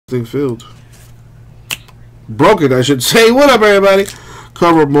thing filled. Broken, I should say. What up, everybody?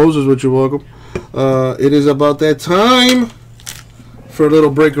 Carver Moses, what you're welcome. It is about that time for a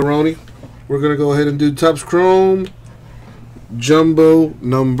little breakaroni. We're going to go ahead and do Topps Chrome Jumbo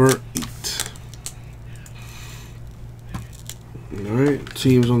number 8. Alright,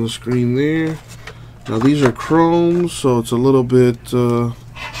 teams on the screen there. Now these are chromes, so it's a little bit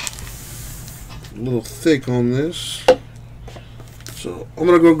thick on this. So I'm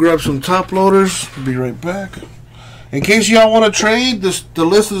gonna go grab some top loaders. Be right back. In case y'all want to trade, the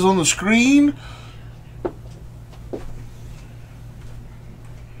list is on the screen.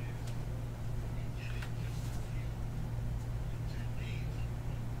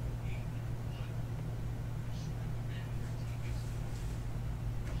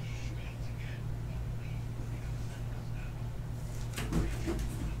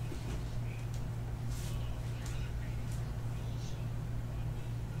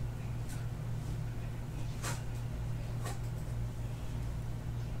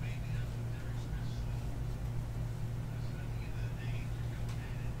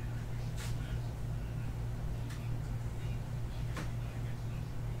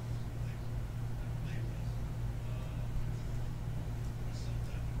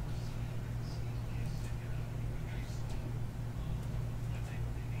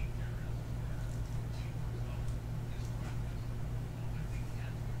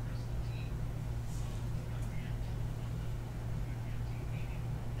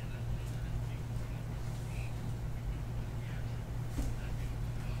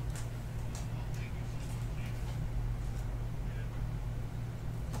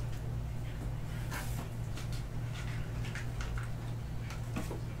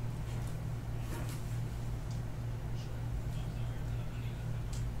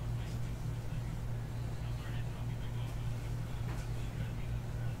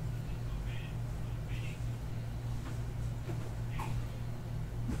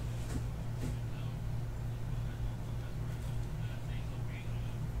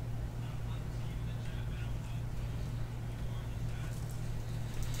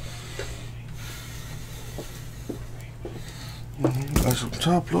 Got some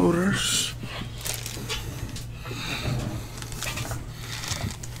top loaders.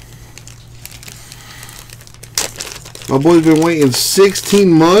 My boy's been waiting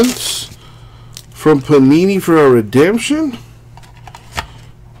 16 months from Panini for a redemption.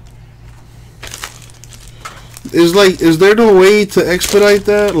 Is there no way to expedite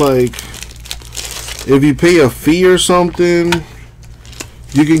that? Like, if you pay a fee or something,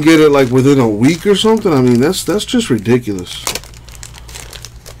 you can get it like within a week or something. I mean, that's just ridiculous.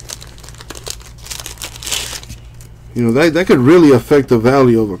 You know, that could really affect the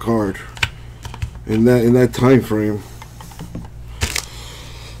value of a card in that time frame.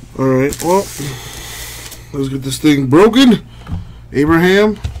 All right, well, let's get this thing broken.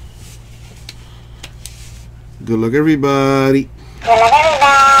 Abraham, good luck, everybody. Good luck,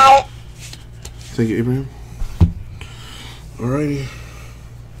 everybody. Thank you, Abraham. All righty,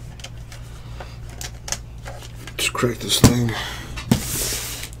 let's crack this thing.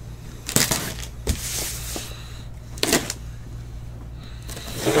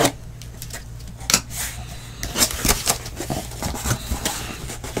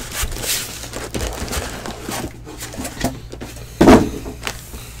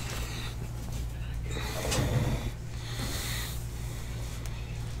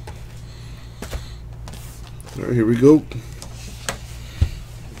 All right, here we go.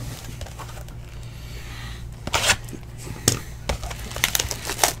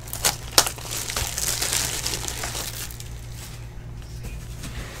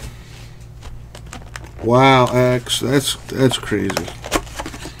 Wow, X, that's crazy.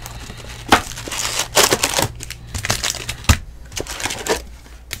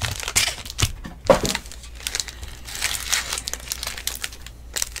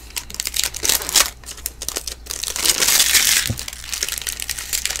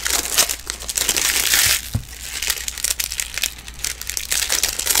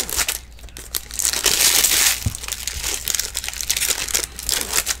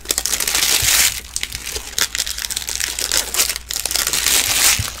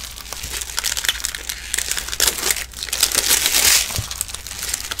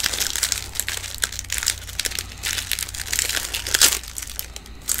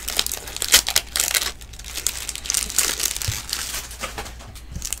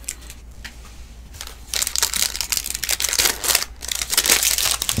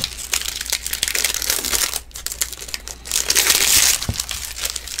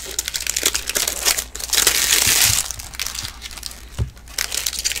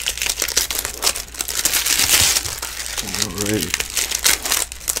 Alrighty.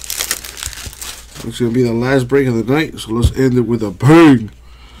 It's going to be the last break of the night, so let's end it with a bang.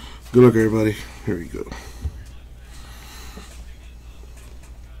 Good luck, everybody. Here we go.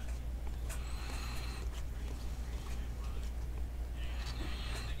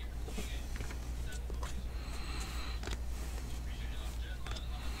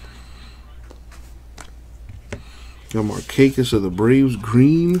 Got Markakis of the Braves,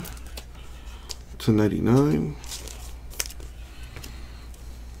 green to 99.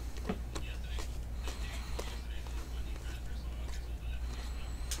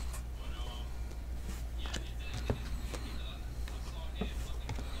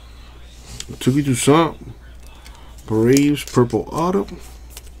 Touki Toussaint, Braves, purple auto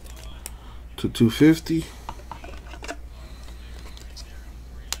to 250.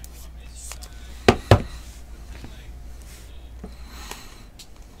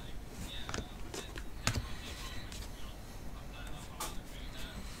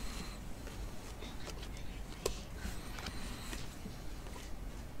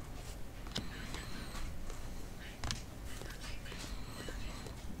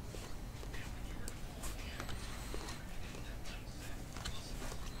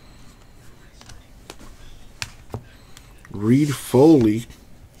 Reed Foley,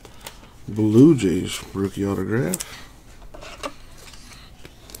 Blue Jays, rookie autograph.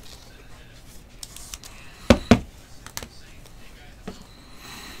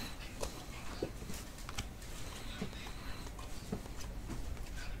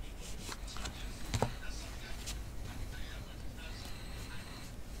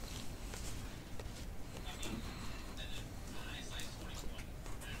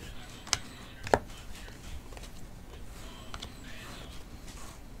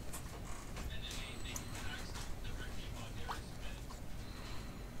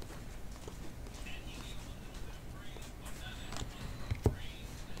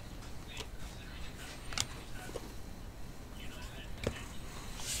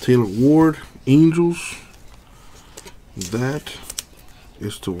 Taylor Ward, Angels. That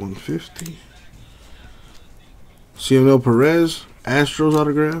is to 150. CML Perez, Astros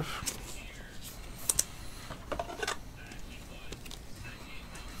autograph.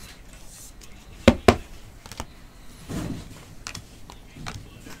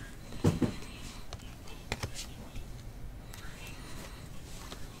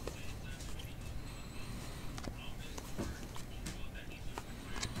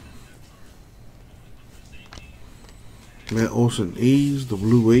 Matt Olson, A's, the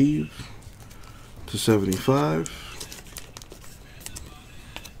Blue Wave to 75.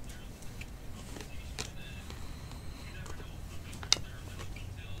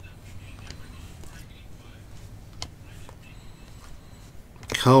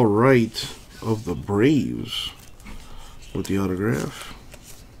 Cal Wright of the Braves with the autograph.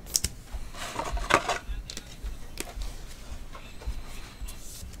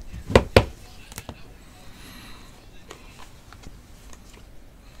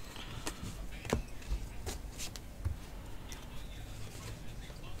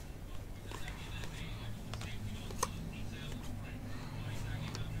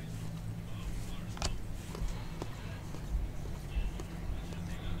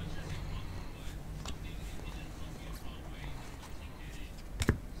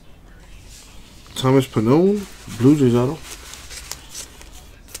 Thomas Pannone, Blue Jays auto.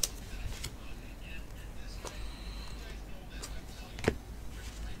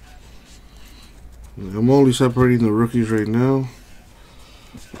 I'm only separating the rookies right now.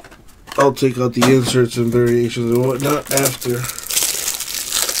 I'll take out the inserts and variations and whatnot after.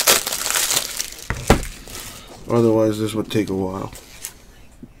 Otherwise, this would take a while.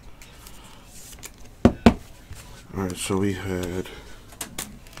 Alright, so we had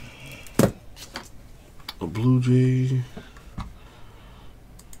a Blue Jay,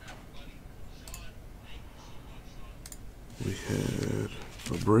 we had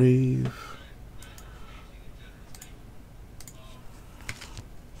a Brave,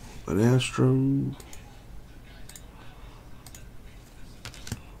 an Astro,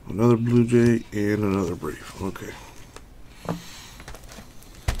 another Blue Jay, and another Brave. Okay.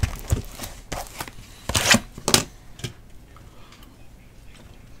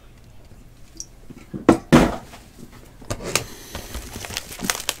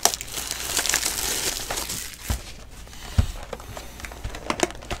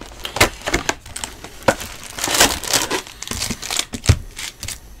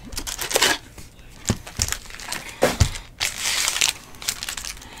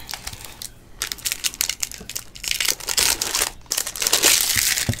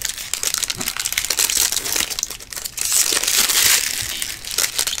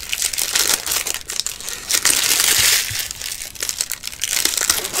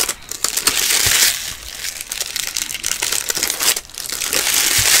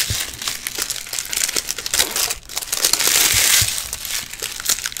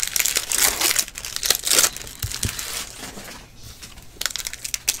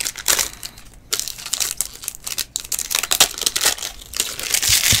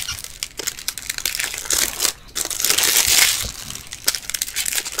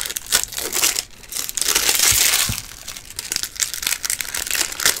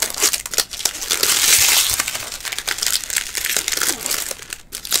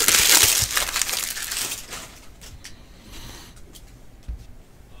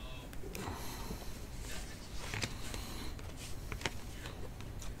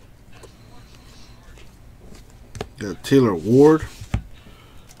 Got Taylor Ward,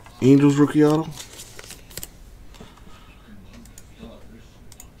 Angels rookie auto.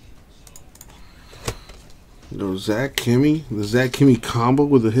 No, Zach Kimmy, the Zach Kimmy combo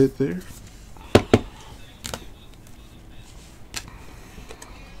with a hit there.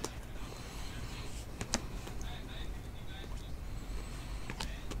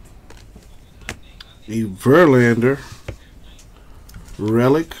 A Verlander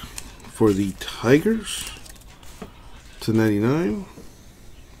relic for the Tigers /99.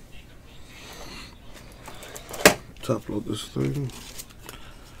 Top load this thing.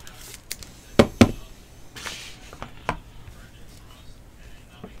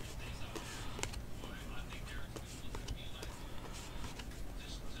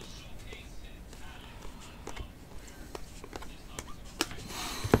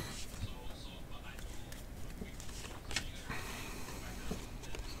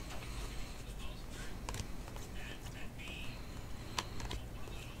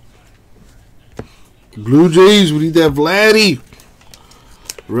 Blue Jays, we need that Vladdy.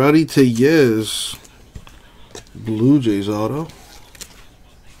 Rowdy Tellez. Blue Jays auto.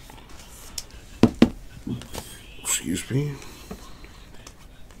 Excuse me.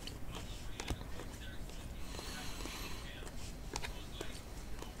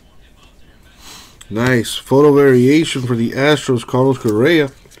 Nice. Photo variation for the Astros, Carlos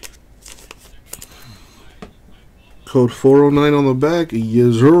Correa. Code 409 on the back.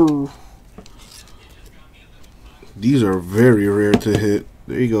 Yes, sir. These are very rare to hit.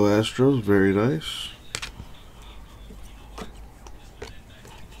 There you go, Astros. Very nice.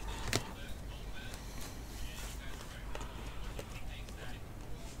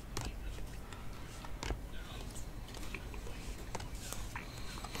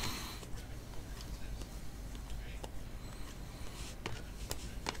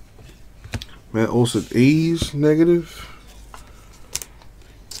 Matt Olson, A's negative.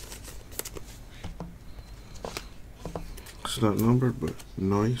 It's not numbered, but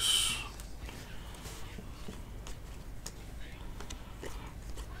nice.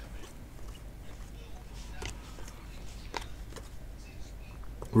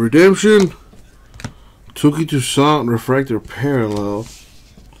 Redemption. Tuki Toussaint refractor parallel.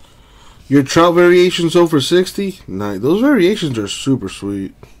 Your Trout variations over 60? Nice. Those variations are super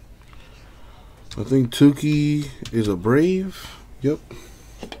sweet. I think Tuki is a Brave. Yep.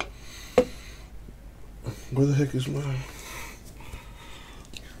 Where the heck is mine?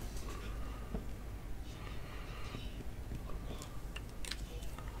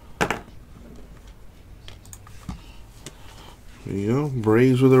 There you go.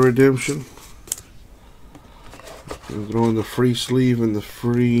 Braves with a redemption. I'm throwing the free sleeve and the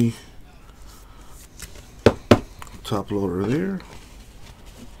free top loader there.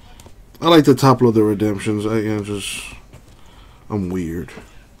 I like the top loader redemptions. I'm weird.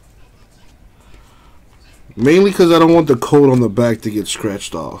 Mainly because I don't want the code on the back to get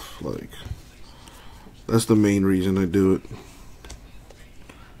scratched off. Like, that's the main reason I do it.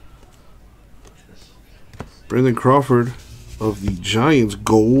 Brandon Crawford of the Giants,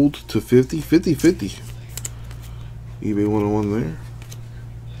 gold /50, 50/50. eBay 101 there.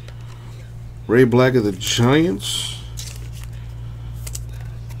 Ray Black of the Giants.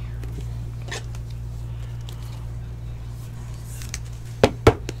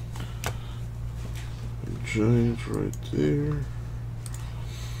 Giants right there.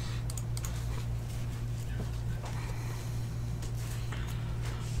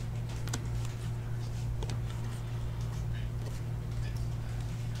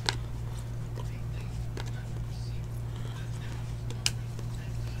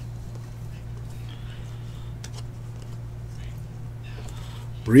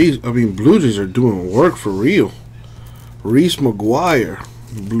 Blue Jays are doing work for real. Reese McGuire,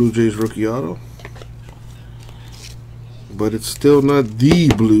 Blue Jays rookie auto. But it's still not the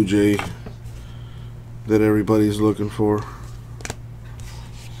Blue Jay that everybody's looking for.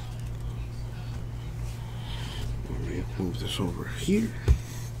 Let me move this over here.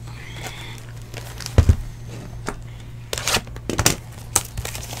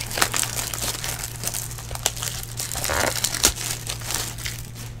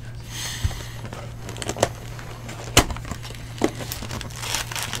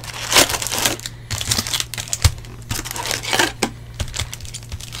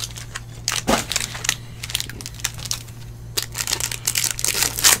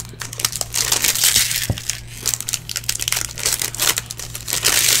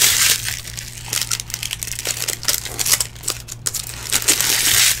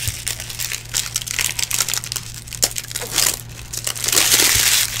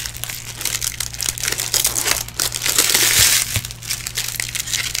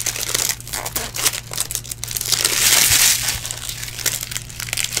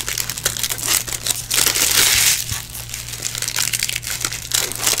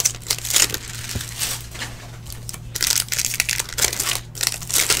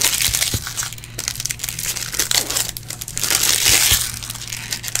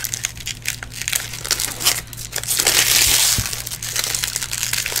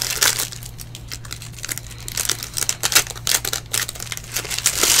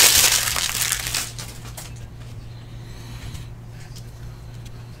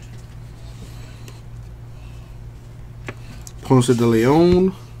 Ponce de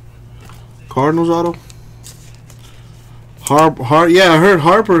Leon. Cardinals auto. Yeah, I heard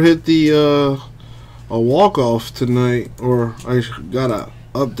Harper hit the a walk-off tonight, or I got a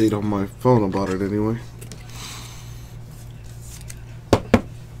update on my phone about it anyway.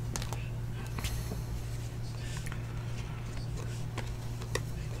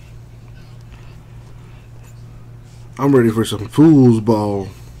 I'm ready for some foosball.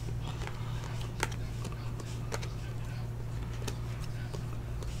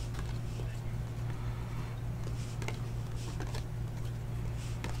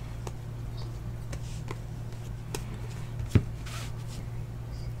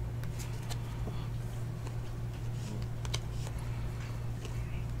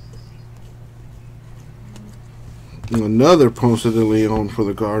 Another Ponce de Leon for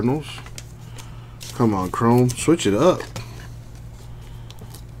the Cardinals. Come on, Chrome. Switch it up.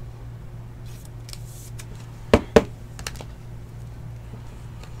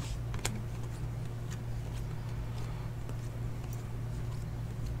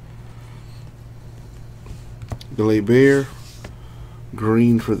 Delay Bear.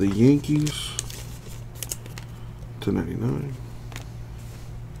 Green for the Yankees. $2.99.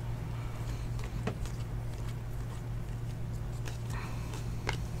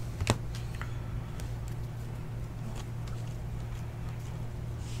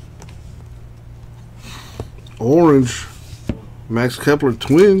 Orange, Max Kepler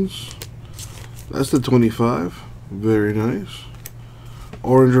Twins. That's the 25. Very nice.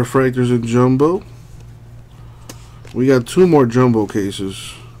 Orange refractors in jumbo. We got 2 more jumbo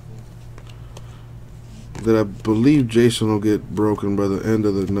cases that I believe Jason will get broken by the end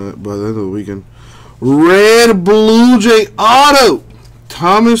of the night, by the end of the weekend. Red Blue Jay auto,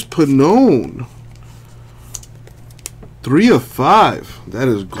 Thomas Pannone. 3 of 5. That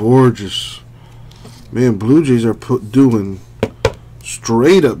is gorgeous. Man, Blue Jays are doing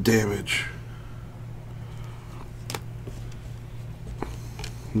straight up damage.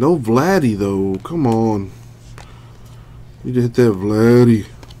 No Vladdy though. Come on. Need to hit that Vladdy.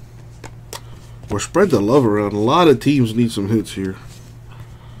 Or spread the love around. A lot of teams need some hits here.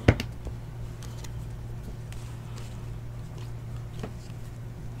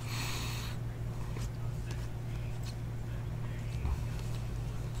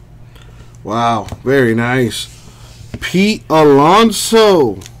 Wow, very nice. Pete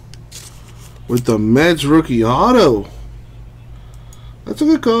Alonso with the Mets rookie auto. That's a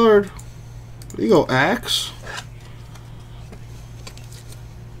good card. There you go, Axe.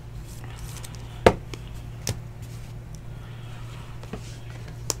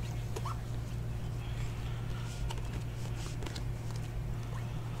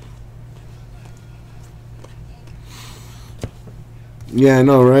 Yeah, I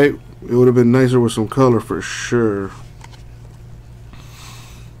know, right? It would have been nicer with some color for sure.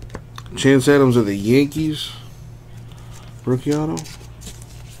 Chance Adams of the Yankees. Rookie auto.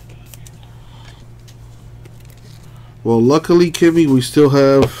 Well, luckily, Kimmy, we still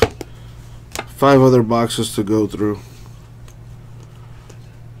have 5 other boxes to go through.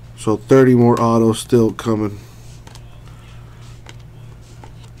 So 30 more autos still coming.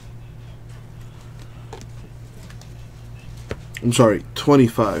 I'm sorry,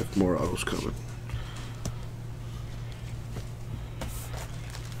 25 more autos coming.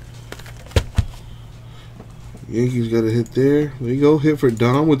 Yankees got a hit there. There you go, hit for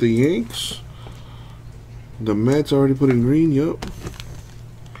Dom with the Yanks. The Mets already put in green, yup.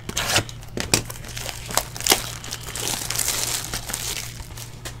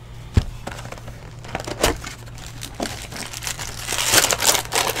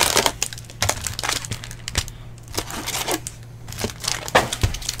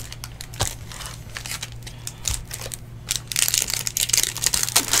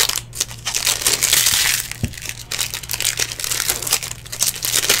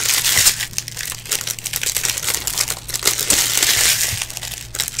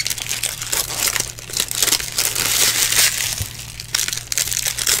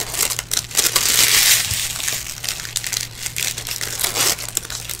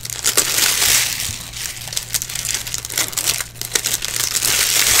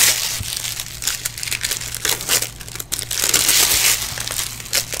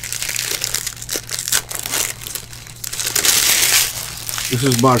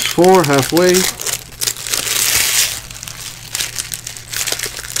 This is box 4, halfway.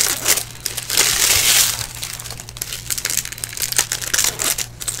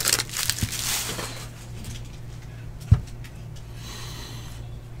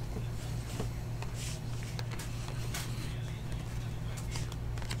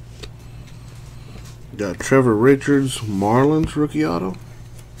 Got Trevor Richards, Marlins rookie auto.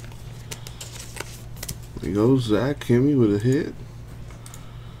 There goes Zach Kimmy with a hit.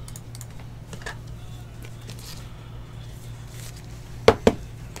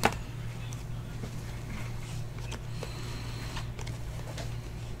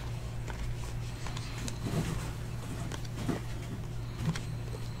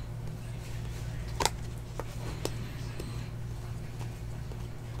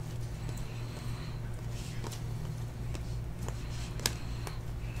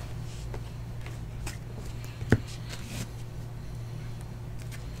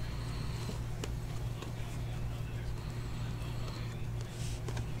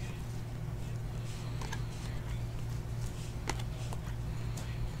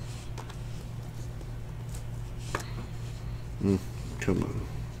 Come on.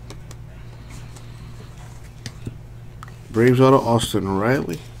 Braves auto, Austin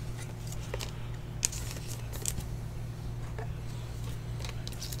Riley.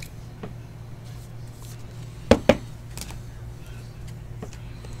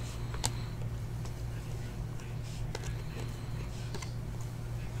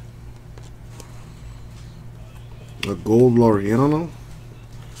 A gold Laureano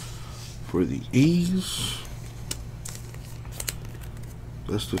for the A's.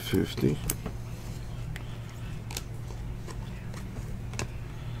 That's the 50.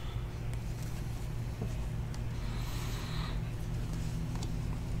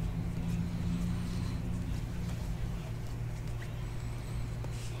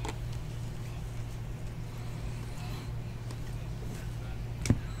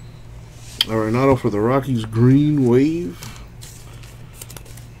 Arenado for the Rockies, green wave.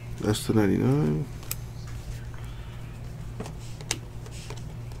 That's the 99.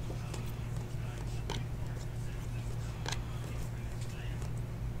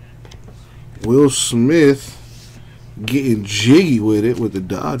 Will Smith getting jiggy with it with the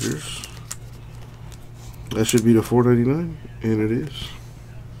Dodgers. That should be the 499, and it is.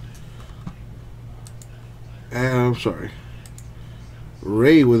 I'm sorry.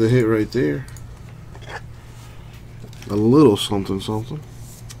 Ray with a hit right there. A little something something.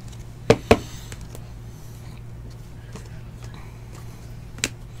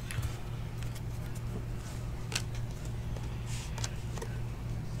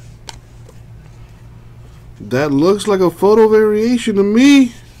 That looks like a photo variation to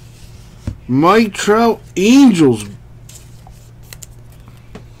me. Mike Trout Angels.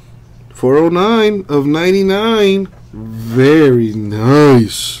 409 of 99. Very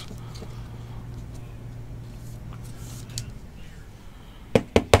nice.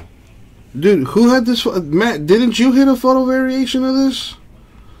 Dude, who had this? Matt, didn't you hit a photo variation of this?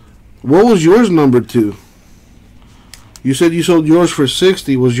 What was yours numbered to? You said you sold yours for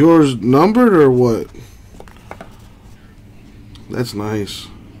 60. Was yours numbered or what? That's nice.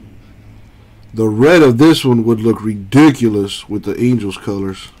 The red of this one would look ridiculous with the Angels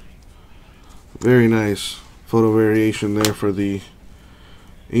colors. Very nice photo variation there for the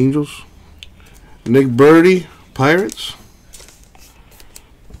Angels. Nick Birdie, Pirates.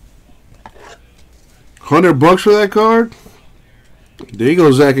 $100 for that card. There you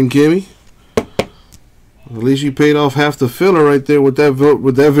go, Zach and Kimmy. At least you paid off half the filler right there with that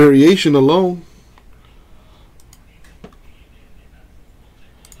variation alone.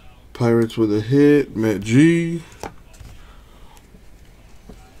 Pirates with a hit, Matt G.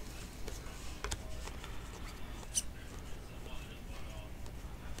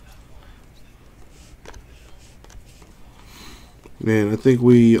 Man, I think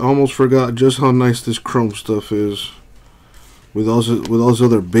we almost forgot just how nice this chrome stuff is with all this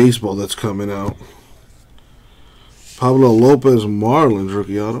other baseball that's coming out. Pablo Lopez, Marlins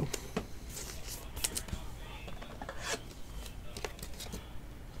rookie auto.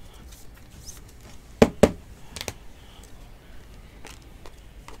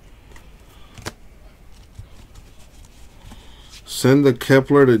 Send the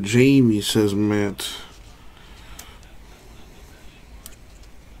Kepler to Jamie, says Matt.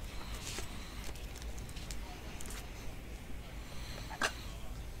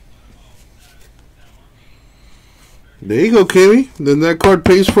 There you go, Kimmy. Then that card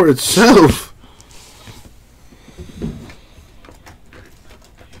pays for itself.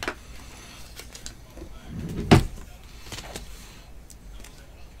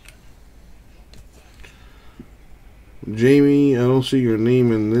 Jamie, I don't see your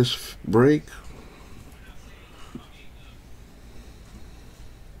name in this break.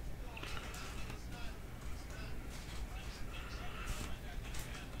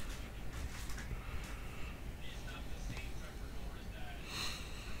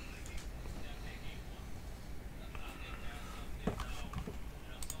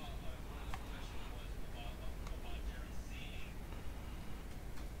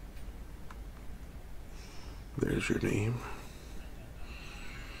 There's your name.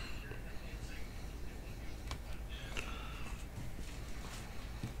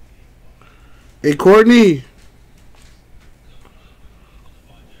 Hey, Courtney.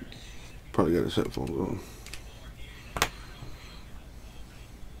 Probably got his headphones on.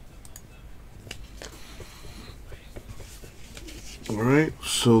 Alright,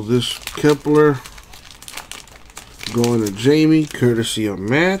 so this Kepler going to Jamie, courtesy of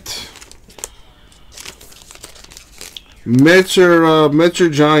Matt. Mets are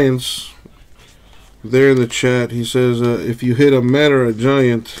Giants. There in the chat, he says if you hit a Met or a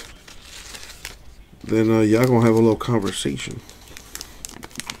Giant, then y'all gonna have a little conversation.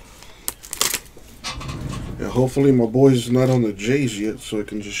 Yeah, hopefully my boy's not on the Jays yet, so I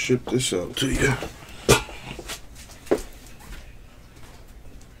can just ship this out to you.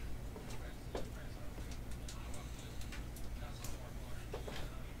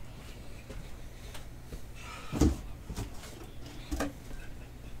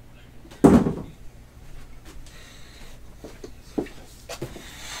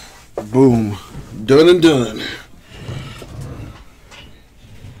 Boom. Done and done.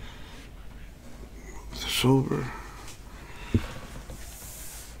 This over.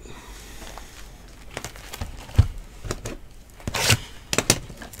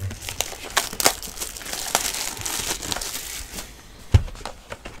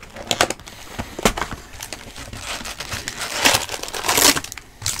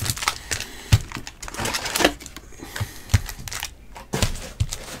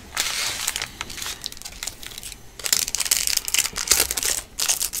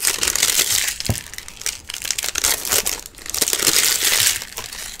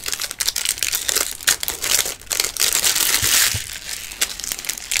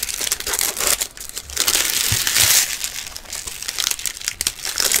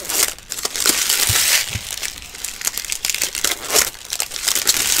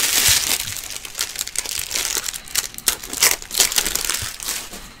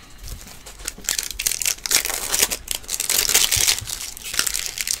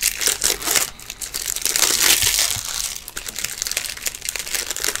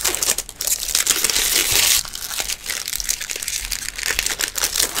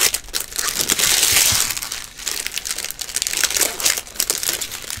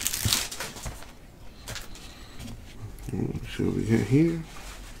 See what we got here.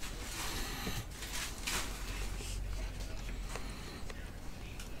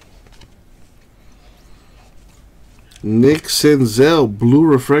 Nick Senzel, blue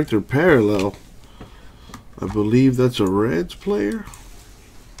refractor parallel. I believe that's a Reds player.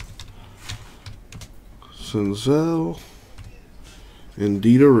 Senzel,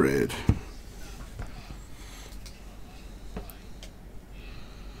 indeed a red.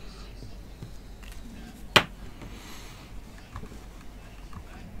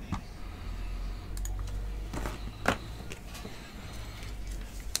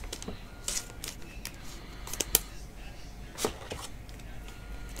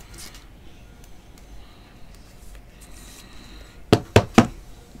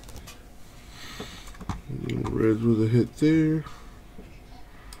 Reds with a hit there.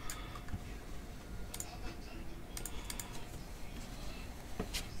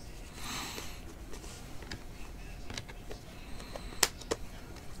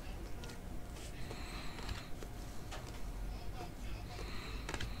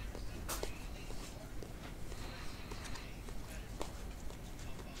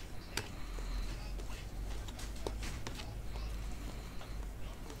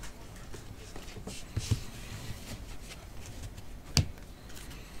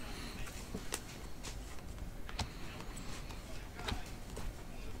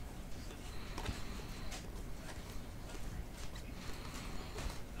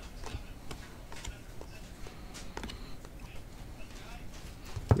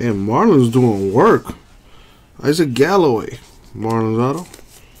 Man, Marlon's doing work. Isaac Galloway, Marlon's auto.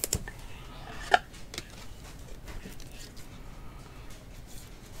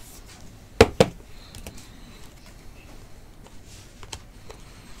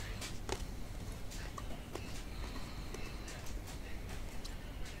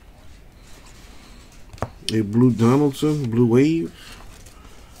 A blue Donaldson, blue wave,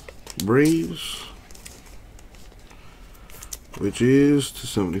 Braves, which is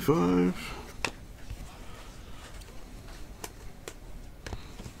 /75.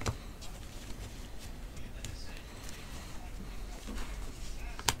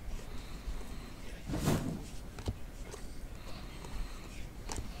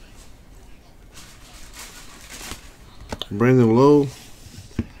 Brandon Lowe,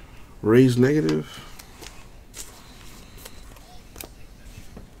 Rays negative.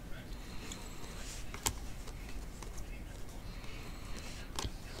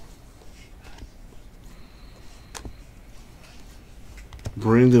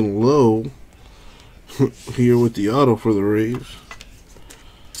 Brandon Lowe here with the auto for the Rays.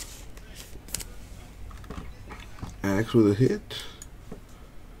 Axe with a hit.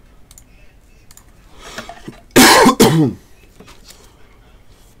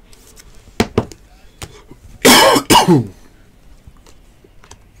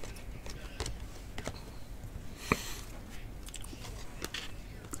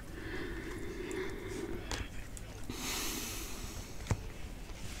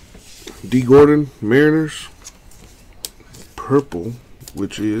 D. Gordon, Mariners. Purple,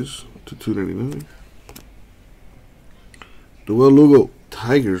 which is to 299. Noel Lugo,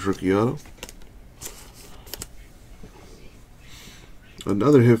 Tigers rookie auto.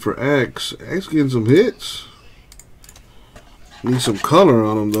 Another hit for Axe. Axe getting some hits. Need some color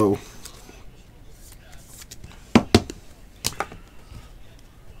on him though.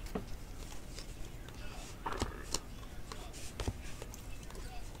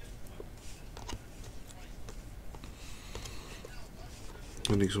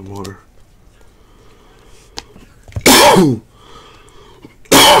 I need some water.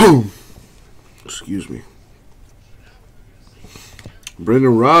 Excuse me.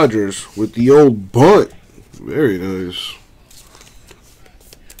 Brendan Rodgers with the old bunt. Very nice.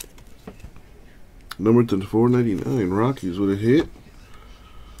 Number to 499. Rockies with a hit.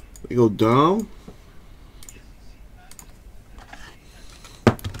 They go down.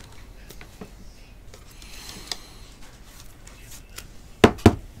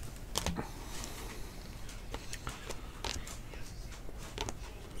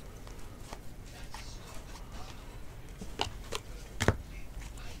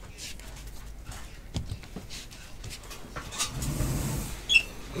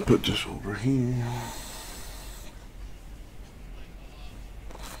 Put this over here.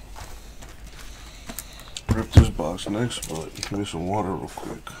 Rip this box next, but give me some water real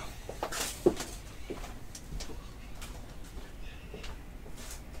quick.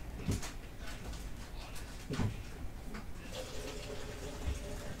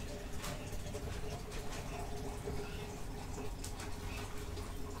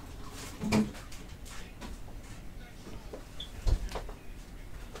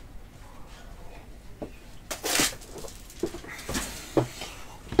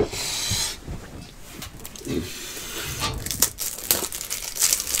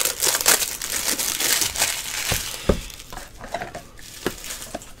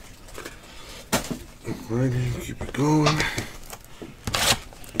 Righty, keep it going.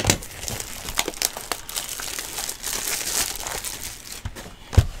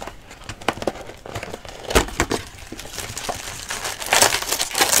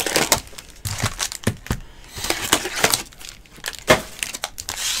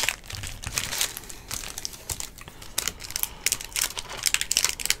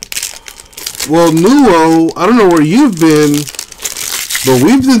 Well, Nuo, I don't know where you've been, but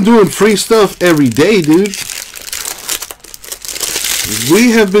we've been doing free stuff every day, dude.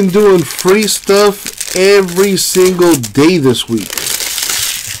 We have been doing free stuff every single day this week.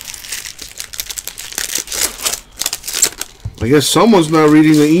 I guess someone's not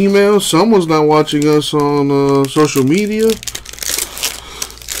reading the email. Someone's not watching us on social media.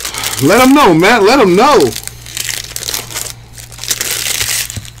 Let them know, Matt. Let them know.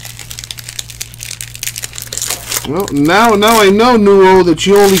 Well, now I know, Nuo, that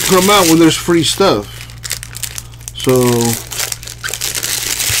you only come out when there's free stuff. So,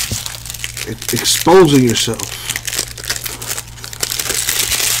 exposing yourself.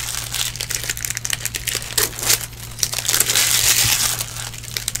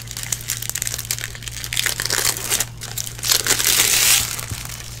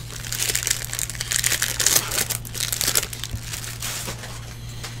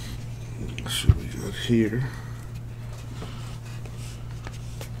 Let's see what we got here.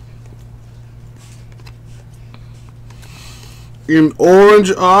 An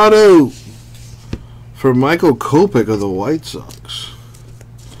orange auto for Michael Kopech of the White Sox.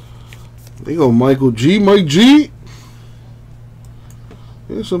 They go Michael G. Mike G.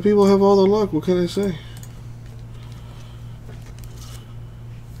 Yeah, some people have all the luck. What can I say?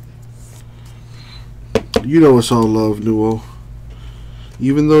 You know it's all love, Nuo.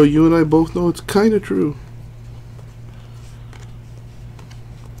 Even though you and I both know it's kind of true.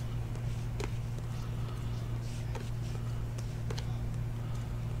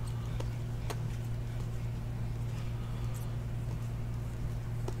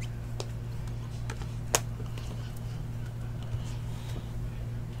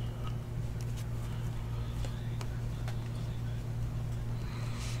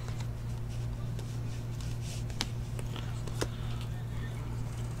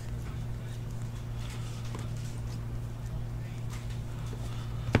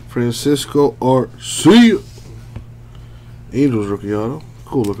 Francisco RCC. Angels rookie auto.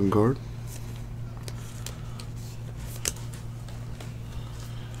 Cool looking card.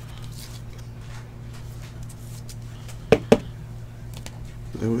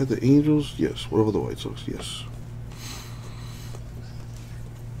 Then we had the Angels. Yes. What about the White Sox? Yes.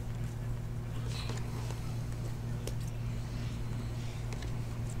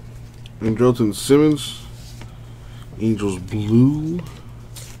 Andrelton Simmons. Angels blue.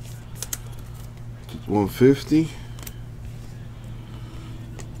 150.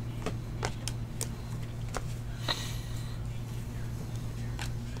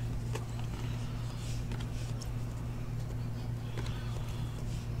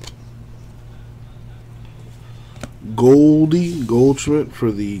 Goldschmidt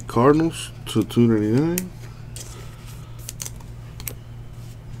for the Cardinals to 299.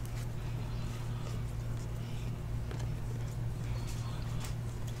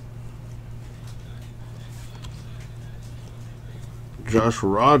 Josh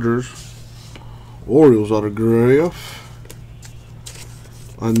Rogers, Orioles autograph.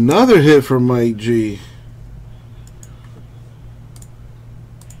 Another hit from Mike G.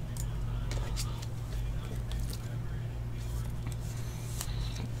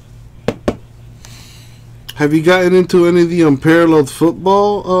 Have you gotten into any of the Unparalleled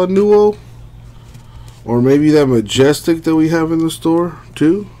Football, Nuo? Or maybe that Majestic that we have in the store,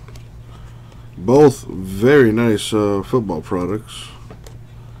 too? Both very nice football products.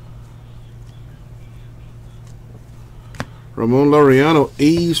 Ramon Laureano,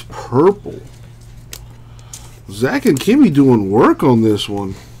 A's purple. Zach and Kimmy doing work on this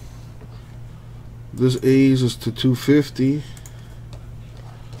one. This A's is to 250.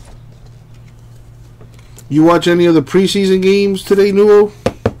 You watch any of the preseason games today, Nuo?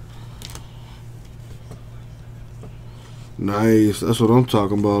 Nice. That's what I'm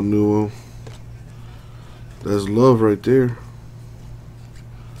talking about, Nuo. That's love right there.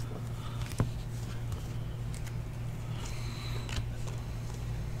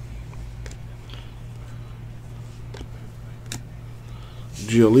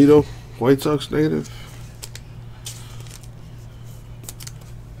 Giolito, White Sox native.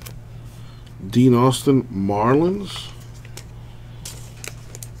 Dean Austin, Marlins.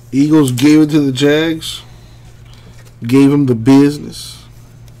 Eagles gave it to the Jags. Gave him the business.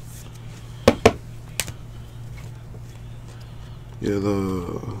 Yeah,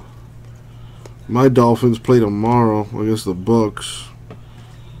 my Dolphins play tomorrow against the Bucks.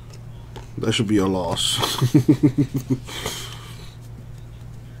 That should be a loss.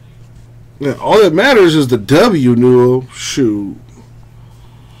 Yeah, all that matters is the W, Nuo. Shoot.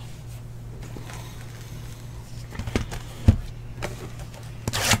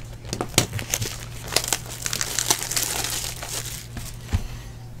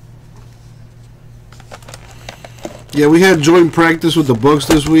 Yeah, we had joint practice with the Bucks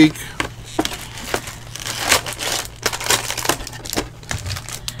this week.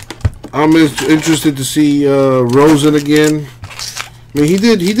 I'm interested to see Rosen again. I mean, he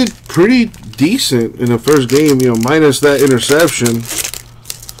did pretty decent in the first game, you know, minus that interception.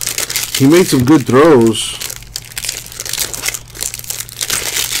 He made some good throws.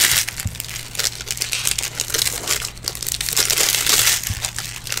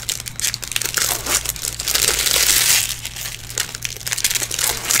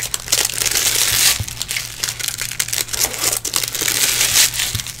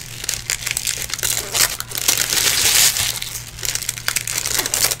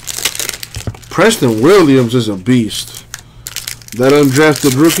 Preston Williams is a beast. That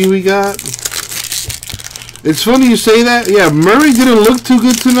undrafted rookie we got. It's funny you say that. Yeah, Murray didn't look too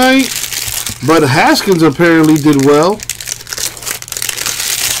good tonight, but Haskins apparently did well.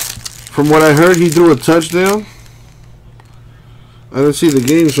 From what I heard, he threw a touchdown. I didn't see the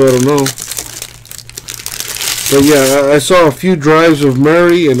game, so I don't know. But yeah, I saw a few drives of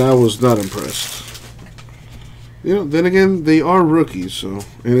Murray, and I was not impressed. You know, then again, they are rookies, so,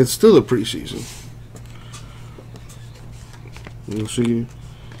 and it's still a preseason. You see,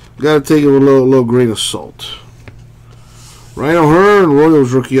 gotta take it with a little grain of salt. Rhino Hearn,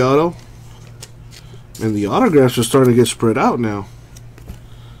 Royals rookie auto, and the autographs are starting to get spread out now.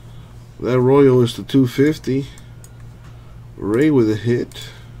 That Royal is the 250. Ray with a hit.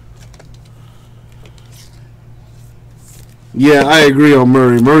 Yeah, I agree on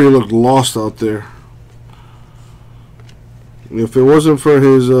Murray. Murray looked lost out there. If it wasn't for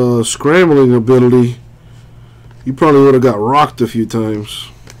his scrambling ability, he probably would have got rocked a few times.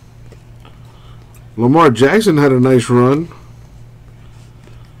 Lamar Jackson had a nice run.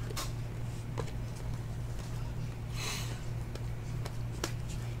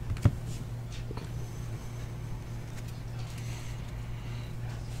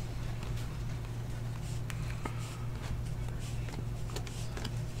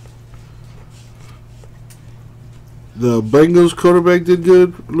 The Bengals quarterback did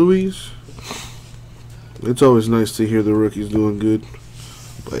good, Louise. It's always nice to hear the rookies doing good.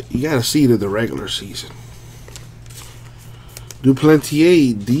 But you got to see it in the regular season.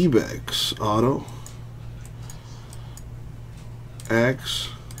 Duplantier, D-backs, auto. Axe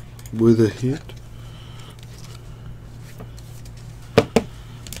with a hit.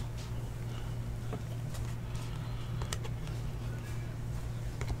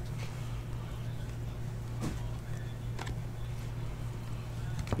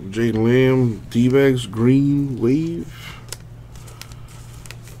 Jay Lamb, D-backs, green wave.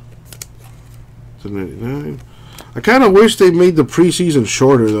 $2.99. I kind of wish they made the preseason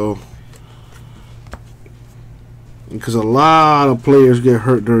shorter though, because a lot of players get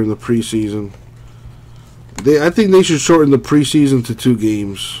hurt during the preseason. I think they should shorten the preseason to 2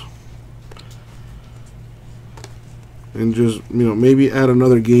 games, and just maybe add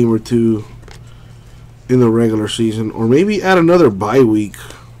another game or 2 in the regular season, or maybe add another bye week.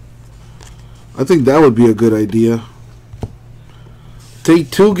 I think that would be a good idea.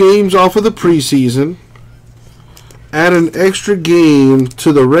 Take 2 games off of the preseason, add an extra game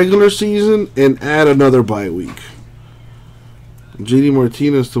to the regular season, and add another bye week. JD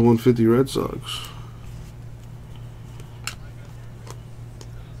Martinez to 150 Red Sox.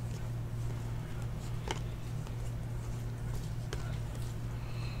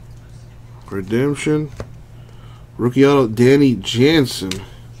 Redemption. Rookie auto, Danny Jansen.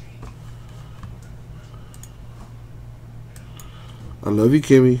 I love you,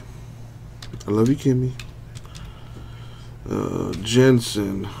 Kimmy. I love you, Kimmy.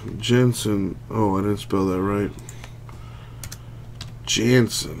 Jensen. Oh, I didn't spell that right.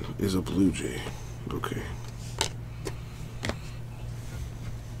 Jansen is a Blue Jay. Okay.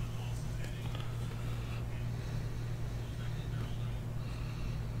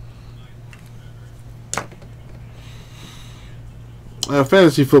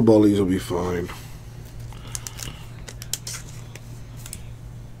 Fantasy football leagues will be fine.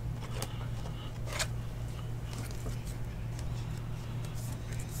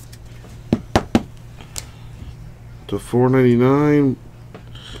 To $4.99,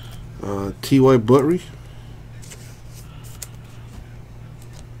 T.Y. Buttery.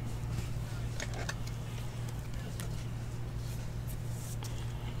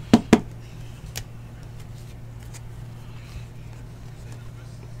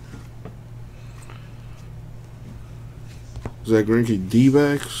 Zach Greinke,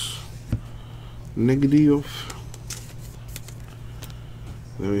 D-backs, negative.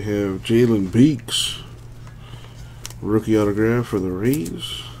 Then we have Jalen Beeks. Rookie autograph for the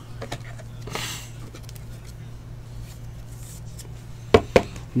Rays.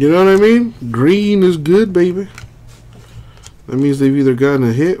 You know what I mean? Green is good, baby. That means they've either gotten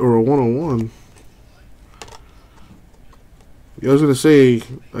a hit or a one-on-one. I was going to say,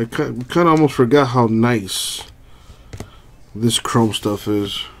 I kind of almost forgot how nice this chrome stuff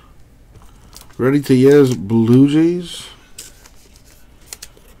is. Ready to Yes, Blue Jays.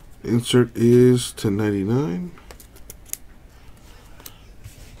 Insert is $10.99.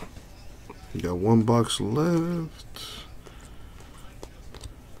 You got 1 box left.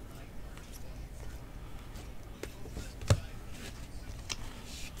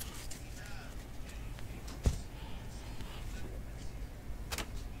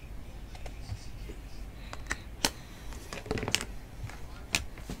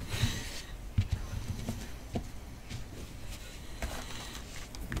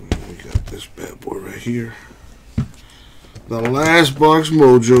 We got this bad boy right here. The last box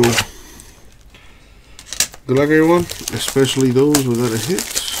mojo. Good luck, everyone, especially those without a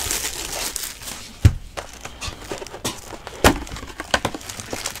hit.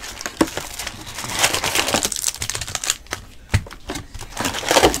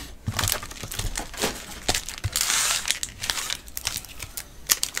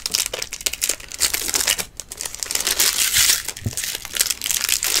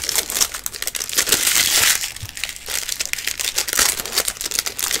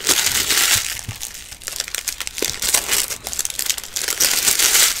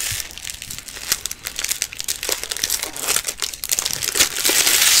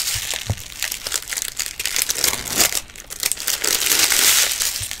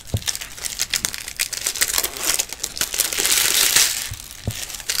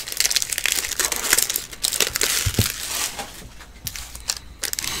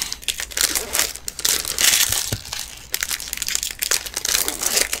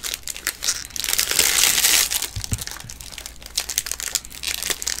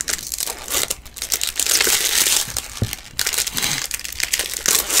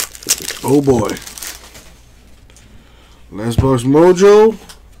 Oh boy. Last box mojo.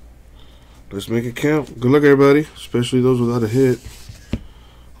 Let's make it count. Good luck, everybody, especially those without a hit.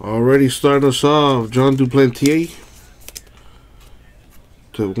 Already starting us off, John Duplantier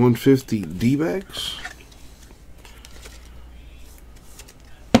to 150 D-backs.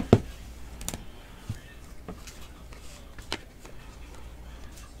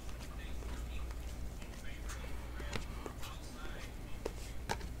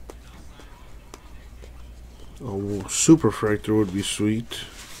 Oh, super fractor would be sweet.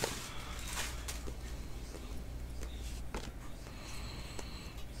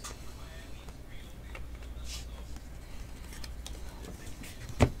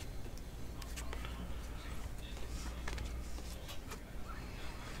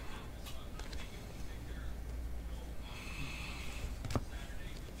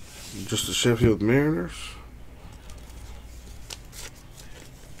 Just the Sheffield Mariners.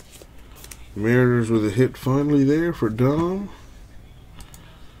 Mariners with a hit finally there for Dom.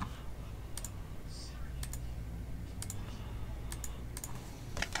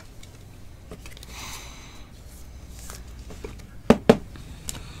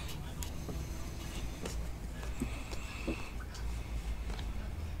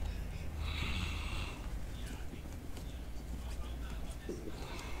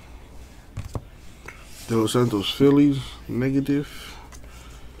 De Los Santos Phillies, negative.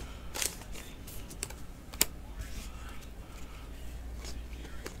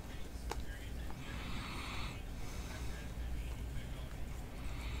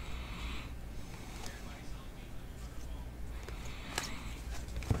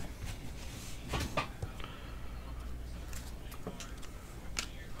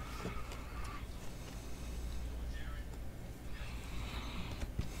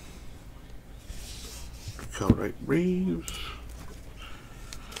 Outright Braves.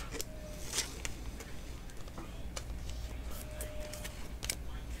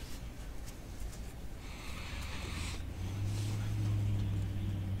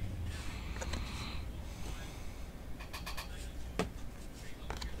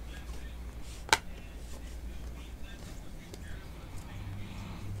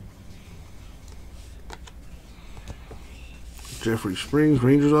 Jeffrey Springs,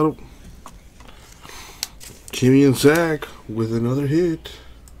 Rangers auto. Kimmy and Zach with another hit.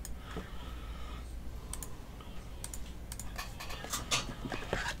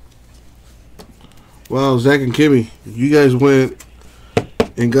 Wow, Zach and Kimmy, you guys went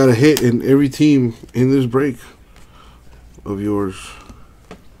and got a hit in every team in this break of yours.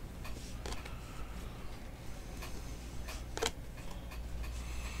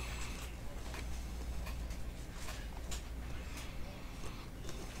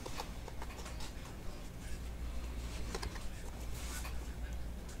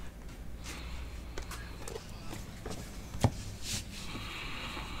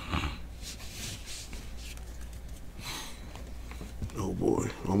 Oh boy,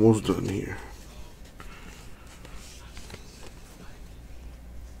 almost done here.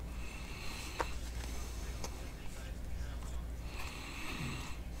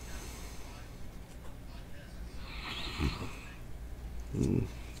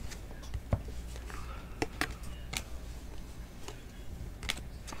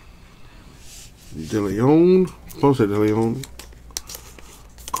 De Leon, Ponce de Leon,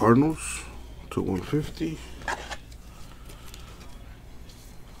 Cardinals to 150.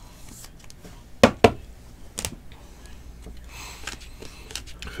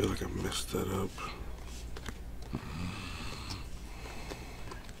 I feel like I messed that up.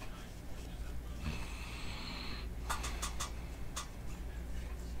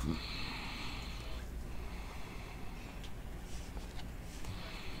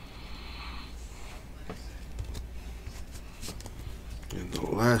 And the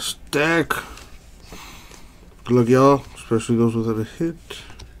last stack. Good luck, y'all, especially those without a hit.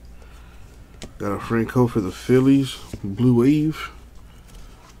 Got a Franco for the Phillies, Blue Wave,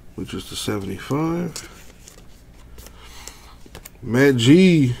 which is the 75. Matt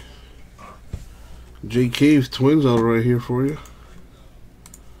G. J Cave's Twins out right here for you.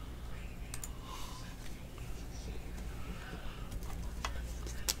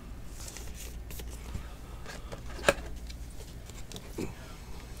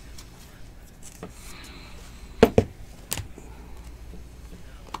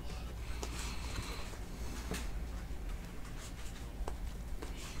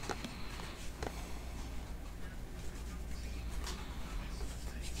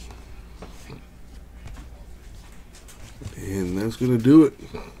 And that's gonna do it.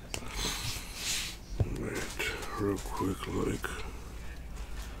 Alright, real quick, like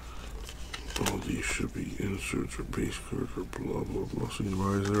all these These should be inserts or base cards or blah blah blah. See,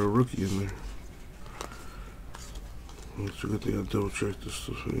 why is there a rookie in there? It's a good thing I double checked this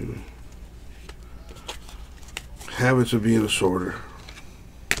stuff anyway. Habits of being a sorter.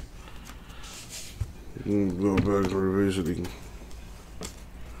 Go back and revisiting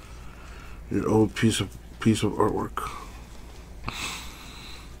your old piece of artwork.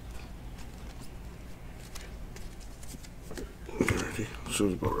 Alrighty,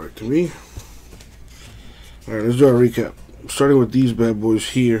 sounds about right to me. Alright, let's do a recap. Starting with these bad boys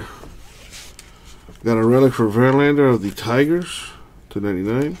here. Got a relic for Verlander of the Tigers to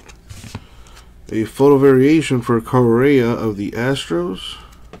 99. A photo variation for Correa of the Astros.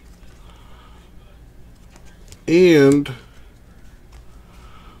 And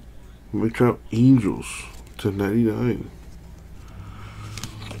Mike Trout Angels to 99.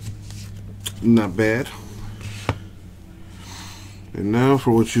 Not bad. And now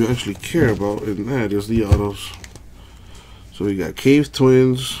for what you actually care about, and that is the autos. So we got Cave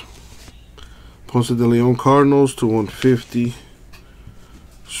Twins, Ponce de Leon Cardinals to 150.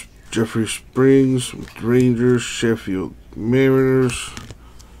 Jeffrey Springs Rangers, Sheffield Mariners,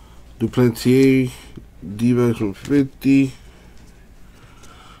 Duplantier D-backs 150.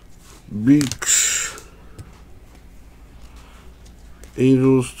 Beach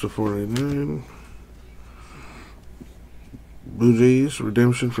Angels to 499. Blue Jays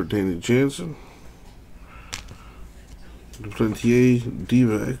redemption for Danny Jansen. Duplantier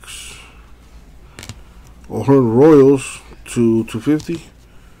D-backs. O'Hearn Royals to 250.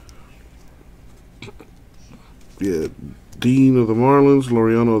 Yeah, Dean of the Marlins,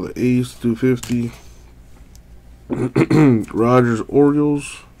 Laureano of the A's, 250. Rogers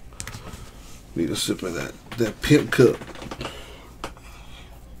Orioles. Need a sip of that pimp cup.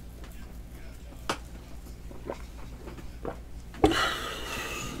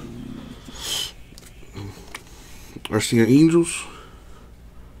 RCC Angels.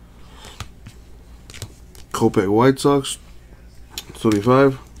 Kopech White Sox,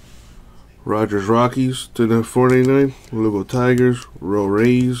 25. Rogers Rockies to 499. Lugo Tigers, Row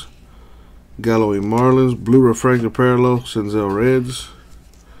Rays, Galloway Marlins, Blue Refractor Parallel, Senzel Reds,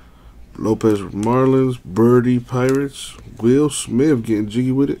 Lopez Marlins, Birdie Pirates, Will Smith getting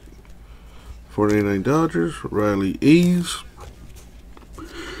jiggy with it, 499 Dodgers, Riley A's,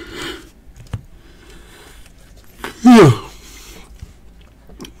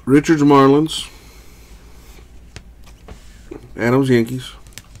 Richards Marlins, Adams Yankees,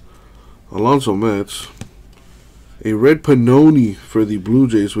 Alonso Mets, a red Panoni for the Blue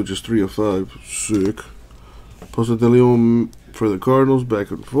Jays, which is 3 of 5. Sick. Ponce de Leon for the Cardinals, back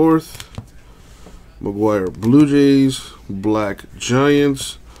and forth. McGuire Blue Jays, Black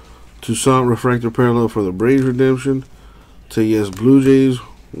Giants. Toussaint Refractor Parallel for the Braves redemption. Tellez Blue Jays,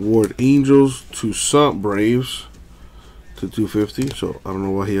 Ward Angels, Toussaint Braves to 250. So I don't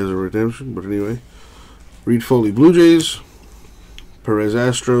know why he has a redemption, but anyway. Reed Foley Blue Jays, Perez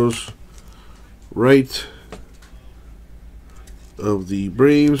Astros, Wright of the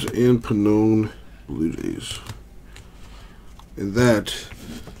Braves, and Pannone Blue Jays. And that,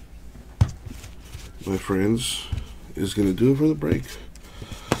 my friends, is going to do it for the break.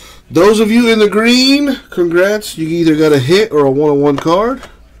 Those of you in the green, congrats. You either got a hit or a one-on-one card.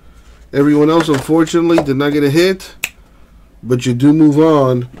 Everyone else, unfortunately, did not get a hit. But you do move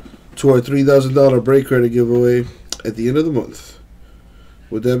on to our $3,000 break credit giveaway at the end of the month.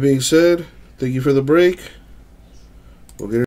 With that being said, thank you for the break. We'll get